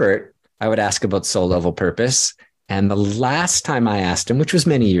Rupert, I would ask about soul level purpose. And the last time I asked him, which was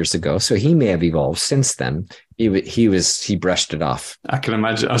many years ago, so he may have evolved since then, he brushed it off. I can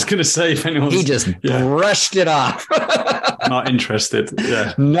imagine. I was going to say, if anyone, he just brushed it off. Not interested.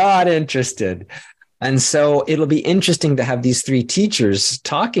 Yeah. Not interested. And so it'll be interesting to have these three teachers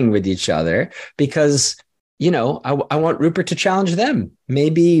talking with each other, because, I want Rupert to challenge them.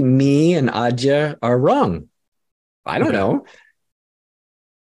 Maybe me and Adya are wrong. I don't know.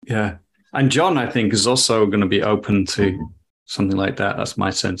 Yeah. And John, I think, is also going to be open to something like that. That's my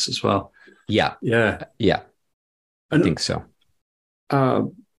sense as well. Yeah. Yeah. Yeah. I think so.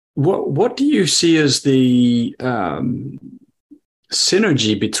 What do you see as the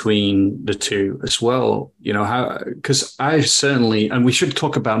synergy between the two as well? How, because I certainly, and we should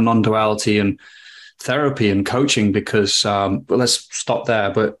talk about non-duality and therapy and coaching because, but let's stop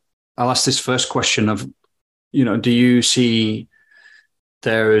there. But I'll ask this first question of, do you see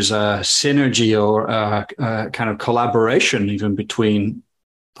there is a synergy or a kind of collaboration even between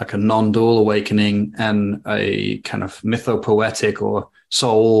like a non-dual awakening and a kind of mythopoetic or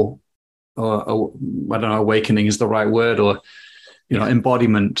soul or I don't know, awakening is the right word, or,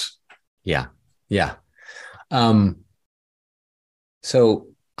 embodiment? Yeah. Yeah. So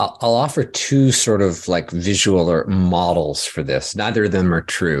I'll offer two sort of like visual or models for this. Neither of them are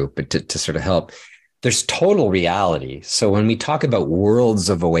true, but to sort of help. There's total reality. So when we talk about worlds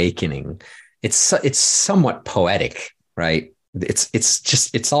of awakening, it's somewhat poetic, right?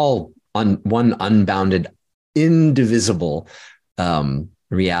 It's all on one unbounded, indivisible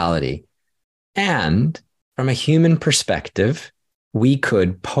reality. And from a human perspective, we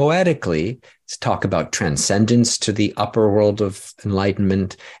could poetically talk about transcendence to the upper world of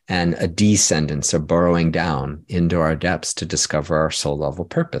enlightenment and a descendance or burrowing down into our depths to discover our soul level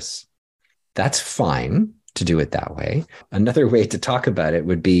purpose. That's fine to do it that way. Another way to talk about it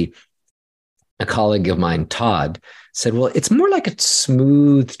would be a colleague of mine, Todd, said, well, it's more like a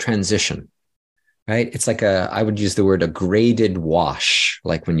smooth transition, right? It's like I would use the word a graded wash,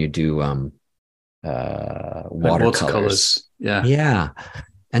 like when you do watercolors. Yeah. Yeah.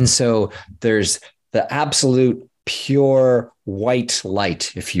 And so there's the absolute pure white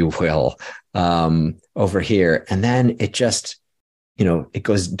light, if you will, over here. And then it just, it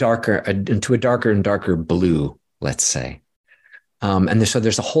goes darker into a darker and darker blue, let's say. And so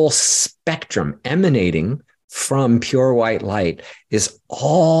there's a whole spectrum emanating from pure white light is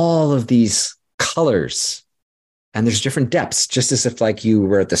all of these colors. And there's different depths, just as if like you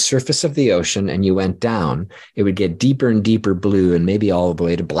were at the surface of the ocean and you went down, it would get deeper and deeper blue and maybe all the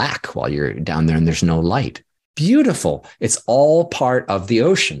way to black while you're down there and there's no light. Beautiful. It's all part of the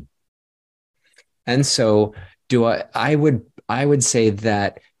ocean. And so I would say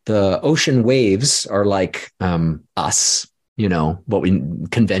that the ocean waves are like us, what we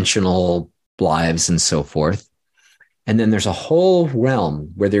conventional lives and so forth. And then there's a whole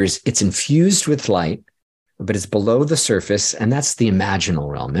realm where it's infused with light, but it's below the surface, and that's the imaginal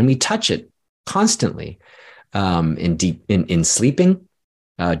realm. And we touch it constantly in sleeping,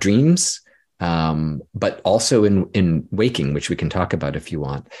 dreams, but also in waking, which we can talk about if you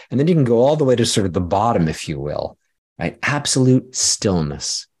want. And then you can go all the way to sort of the bottom, if you will, right? Absolute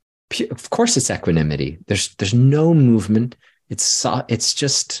stillness. Of course, it's equanimity. There's no movement. It's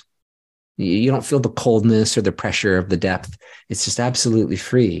just, you don't feel the coldness or the pressure of the depth. It's just absolutely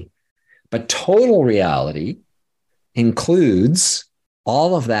free. But total reality includes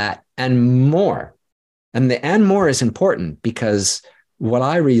all of that and more. And the and more is important because what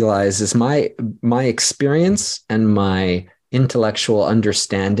I realize is my experience and my intellectual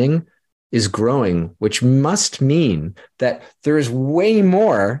understanding is growing, which must mean that there is way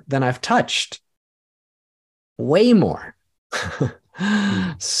more than I've touched. Way more.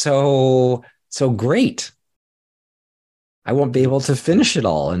 So great. I won't be able to finish it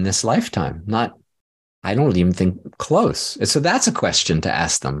all in this lifetime. I don't even think close. So that's a question to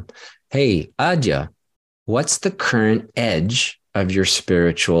ask them. Hey, Adya, what's the current edge of your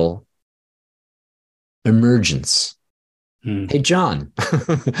spiritual emergence? Hey, John,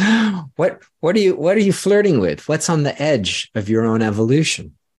 what are you flirting with? What's on the edge of your own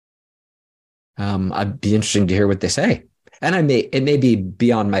evolution? I'd be interesting to hear what they say. And it may be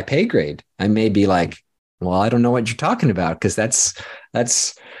beyond my pay grade. I may be like, well, I don't know what you're talking about because that's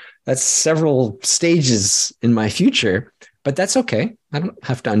several stages in my future, but that's okay. I don't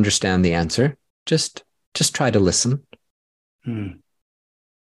have to understand the answer. Just try to listen.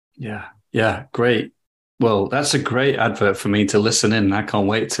 Yeah. Great. Well, that's a great advert for me to listen in. I can't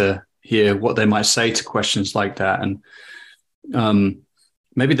wait to hear what they might say to questions like that. And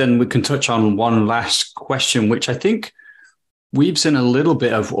maybe then we can touch on one last question, which I think weaves in a little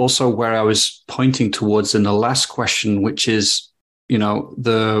bit of also where I was pointing towards in the last question, which is, what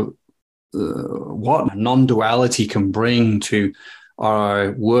non-duality can bring to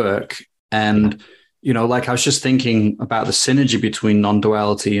our work. And, like I was just thinking about the synergy between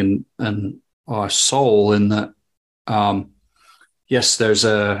non-duality and our soul in that, yes, there's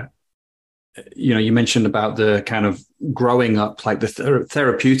you mentioned about the kind of growing up, like the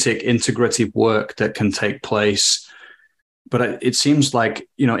therapeutic integrative work that can take place. But it seems like,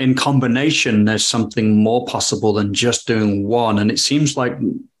 in combination, there's something more possible than just doing one. And it seems like,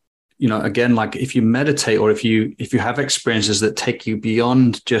 again, like if you meditate or if you have experiences that take you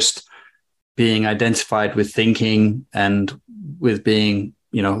beyond just being identified with thinking and with being,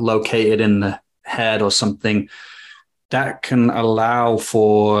 located in the head or something, that can allow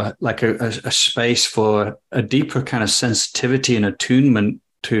for like a space for a deeper kind of sensitivity and attunement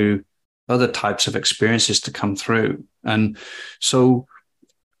to other types of experiences to come through. And so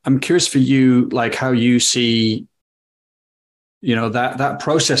I'm curious for you, like how you see, that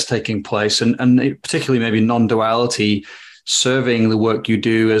process taking place, and particularly maybe non-duality serving the work you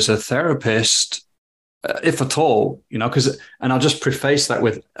do as a therapist, if at all, and I'll just preface that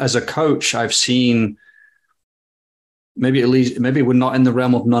with, as a coach, I've seen maybe we're not in the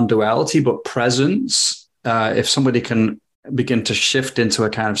realm of non-duality, but presence. If somebody can begin to shift into a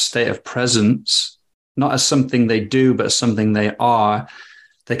kind of state of presence, not as something they do, but as something they are,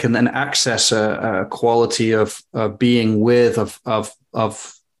 they can then access a quality of being with, of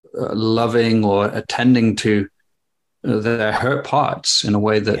loving or attending to their hurt parts in a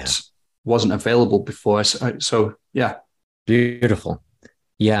way that wasn't available before. So yeah. Beautiful.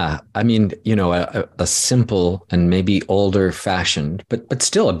 Yeah. I mean, a simple and maybe older fashioned, but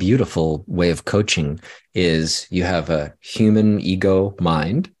still a beautiful way of coaching is you have a human ego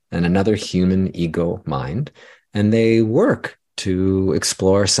mind and another human ego mind, and they work to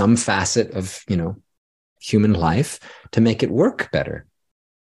explore some facet of, human life to make it work better.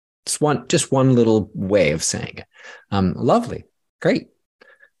 It's just one little way of saying it. Lovely. Great.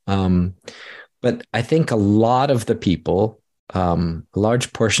 But I think a lot of the people, a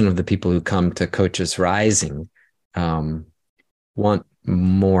large portion of the people who come to Coaches Rising want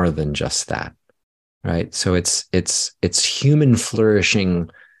more than just that, right? So it's human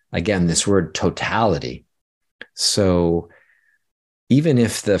flourishing. Again, this word totality. So even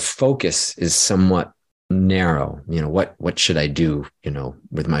if the focus is somewhat narrow, what should I do,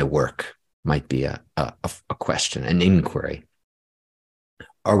 with my work might be a question, an inquiry.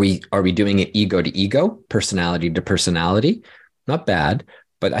 Are we doing it ego to ego, personality to personality? Not bad,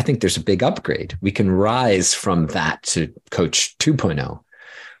 but I think there's a big upgrade. We can rise from that to Coach 2.0,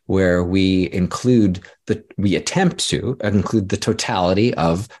 where we attempt to include the totality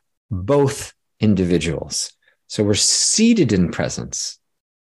of both individuals. So we're seated in presence.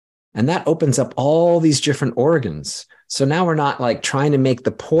 And that opens up all these different organs. So now we're not like trying to make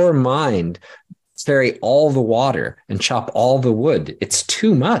the poor mind carry all the water and chop all the wood. It's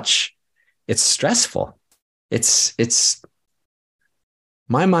too much. It's stressful. It's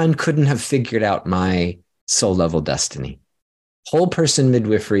my mind couldn't have figured out my soul level destiny. Whole person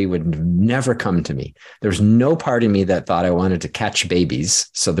midwifery would never come to me. There's no part of me that thought I wanted to catch babies.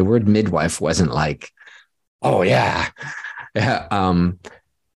 So the word midwife wasn't like, oh yeah. It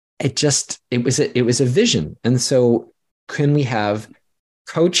was a vision. And so can we have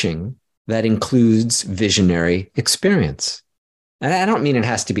coaching that includes visionary experience? And I don't mean it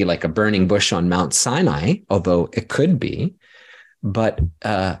has to be like a burning bush on Mount Sinai, although it could be, but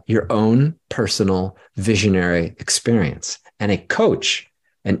your own personal visionary experience. And a coach,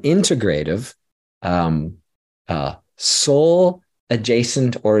 an integrative, soul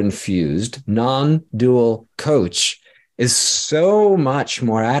adjacent or infused, non-dual coach is so much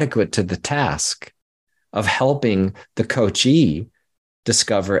more adequate to the task of helping the coachee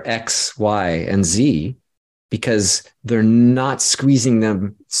discover X, Y, and Z, because they're not squeezing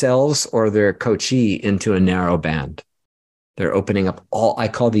themselves or their coachee into a narrow band. They're opening up I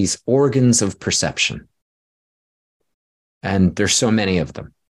call these organs of perception. And there's so many of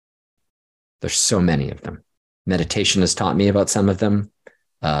them. Meditation has taught me about some of them.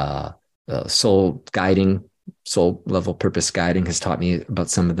 Soul level purpose guiding has taught me about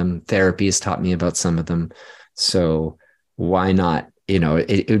some of them. Therapy has taught me about some of them. So why not?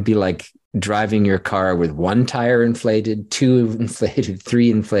 It would be like driving your car with one tire inflated, two inflated, three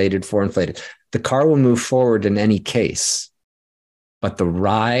inflated, four inflated. The car will move forward in any case, but the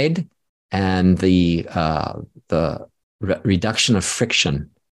ride and the reduction of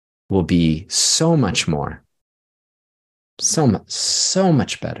friction will be so much more, so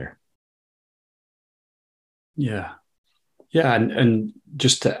much better. Yeah. Yeah. And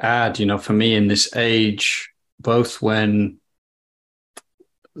just to add, for me in this age, both when,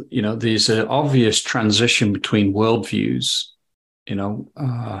 there's an obvious transition between worldviews, and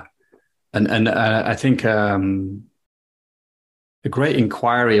I think a great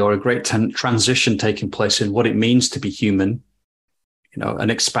inquiry or a great transition taking place in what it means to be human, an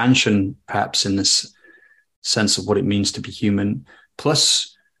expansion perhaps in this sense of what it means to be human,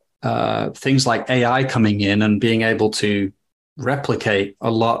 plus things like AI coming in and being able to replicate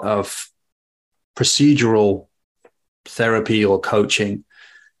a lot of procedural therapy or coaching.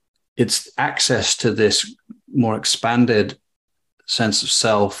 It's access to this more expanded sense of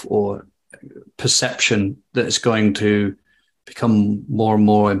self or perception that is going to become more and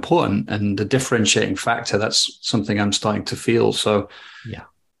more important and the differentiating factor. That's something I'm starting to feel. So yeah.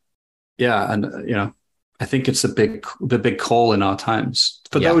 And, I think it's the big call in our times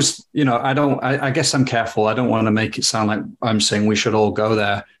for those, I guess I'm careful. I don't want to make it sound like I'm saying we should all go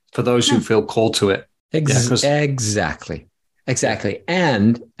there for those who feel called to it. Exactly.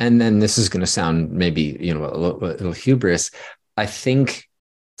 And then this is going to sound maybe, a little hubris. I think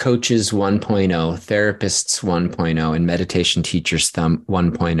coaches 1.0, therapists 1.0, and meditation teachers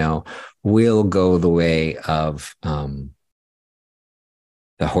 1.0 will go the way of the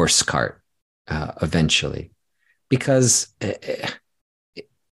horse cart eventually, because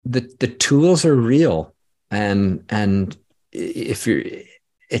the tools are real, and if you're,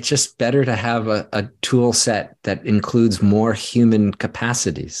 it's just better to have a tool set that includes more human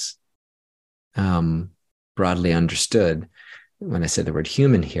capacities, broadly understood when I say the word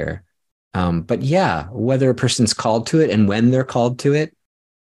human here. But yeah, whether a person's called to it and when they're called to it,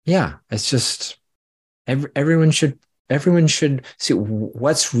 it's just everyone should see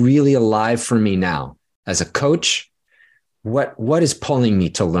what's really alive for me now as a coach. What is pulling me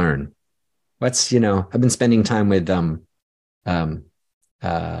to learn? What's, I've been spending time with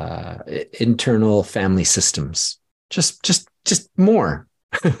internal family systems, just more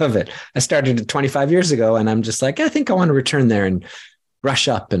of it. I started 25 years ago, and I'm just like, I think I want to return there and brush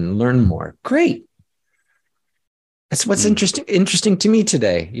up and learn more. Great. That's what's interesting to me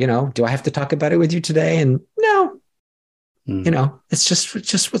today. Do I have to talk about it with you today? And no, it's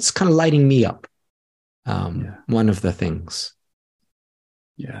just what's kind of lighting me up. One of the things.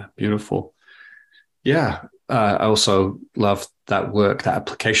 Yeah. Beautiful. Yeah. I also love that work, that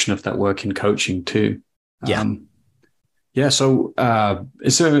application of that work in coaching too. So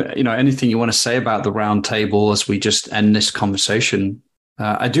is there, anything you want to say about the round table as we just end this conversation?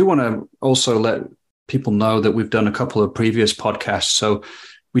 I do want to also let people know that we've done a couple of previous podcasts. So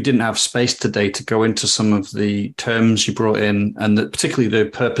we didn't have space today to go into some of the terms you brought in, and particularly the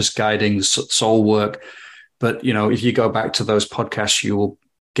purpose guiding, the soul work. But, if you go back to those podcasts, you will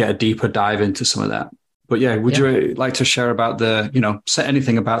get a deeper dive into some of that. But would you like to share about say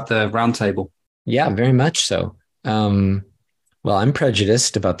anything about the roundtable? Yeah, very much so. Well, I'm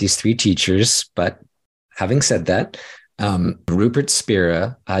prejudiced about these three teachers, but having said that, Rupert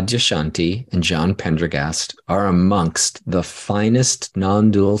Spira, Adyashanti, and John Pendergast are amongst the finest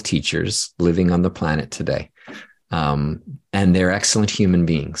non-dual teachers living on the planet today. And they're excellent human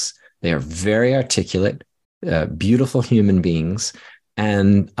beings. They are very articulate, beautiful human beings,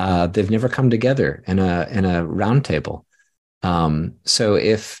 and they've never come together in a round table. So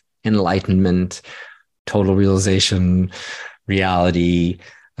if enlightenment, total realization, reality,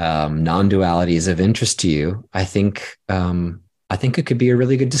 non-duality is of interest to you, I think it could be a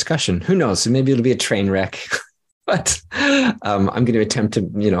really good discussion. Who knows? Maybe it'll be a train wreck, but I'm going to attempt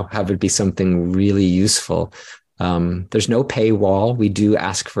to, have it be something really useful. There's no paywall. We do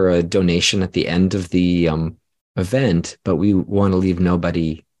ask for a donation at the end of the event, but we want to leave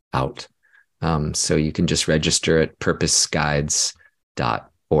nobody out. So you can just register at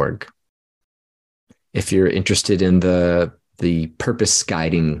purposeguides.org. If you're interested in the purpose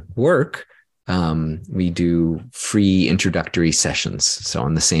guiding work, we do free introductory sessions. So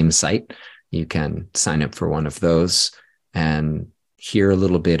on the same site, you can sign up for one of those and hear a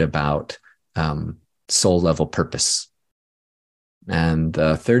little bit about soul level purpose. And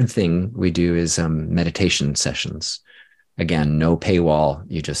the third thing we do is meditation sessions. Again, no paywall.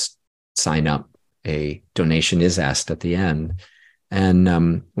 You just sign up. A donation is asked at the end.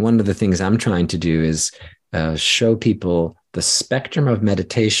 And one of the things I'm trying to do is show people the spectrum of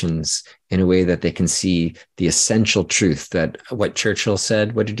meditations in a way that they can see the essential truth, that what Churchill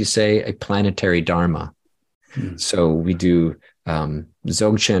said, what did you say? A planetary dharma. So we do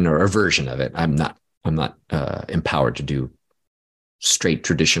Dzogchen, or a version of it. I'm not empowered to do straight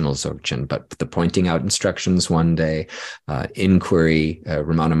traditional Dzogchen, but the pointing out instructions one day, inquiry,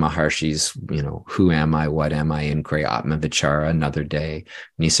 Ramana Maharshi's, who am I, what am I, inquiry, Atma Vichara another day,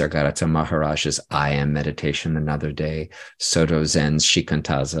 Nisargadatta Maharaj's I am meditation another day, Soto Zen's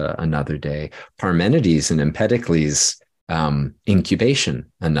Shikantaza another day, Parmenides and Empedocles'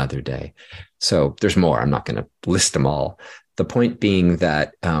 incubation another day. So there's more. I'm not going to list them all. The point being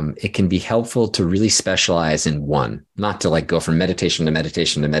that it can be helpful to really specialize in one, not to go from meditation to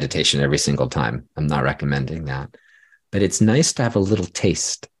meditation to meditation every single time. I'm not recommending that. But it's nice to have a little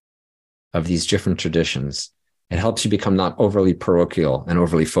taste of these different traditions. It helps you become not overly parochial and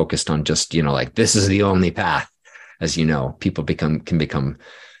overly focused on just, this is the only path. As you know, people can become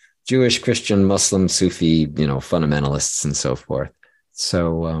Jewish, Christian, Muslim, Sufi, fundamentalists and so forth.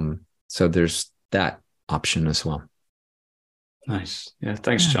 So there's that option as well. Nice. Yeah,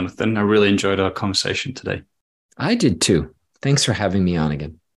 thanks, Jonathan. I really enjoyed our conversation today. I did too. Thanks for having me on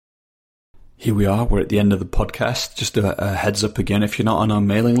again. Here we are. We're at the end of the podcast. Just a heads up again, if you're not on our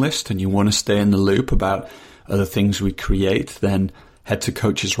mailing list and you want to stay in the loop about other things we create, then head to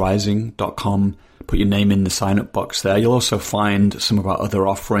coachesrising.com, put your name in the sign-up box there. You'll also find some of our other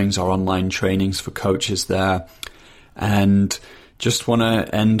offerings, our online trainings for coaches there. And just want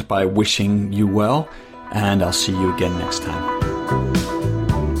to end by wishing you well, and I'll see you again next time.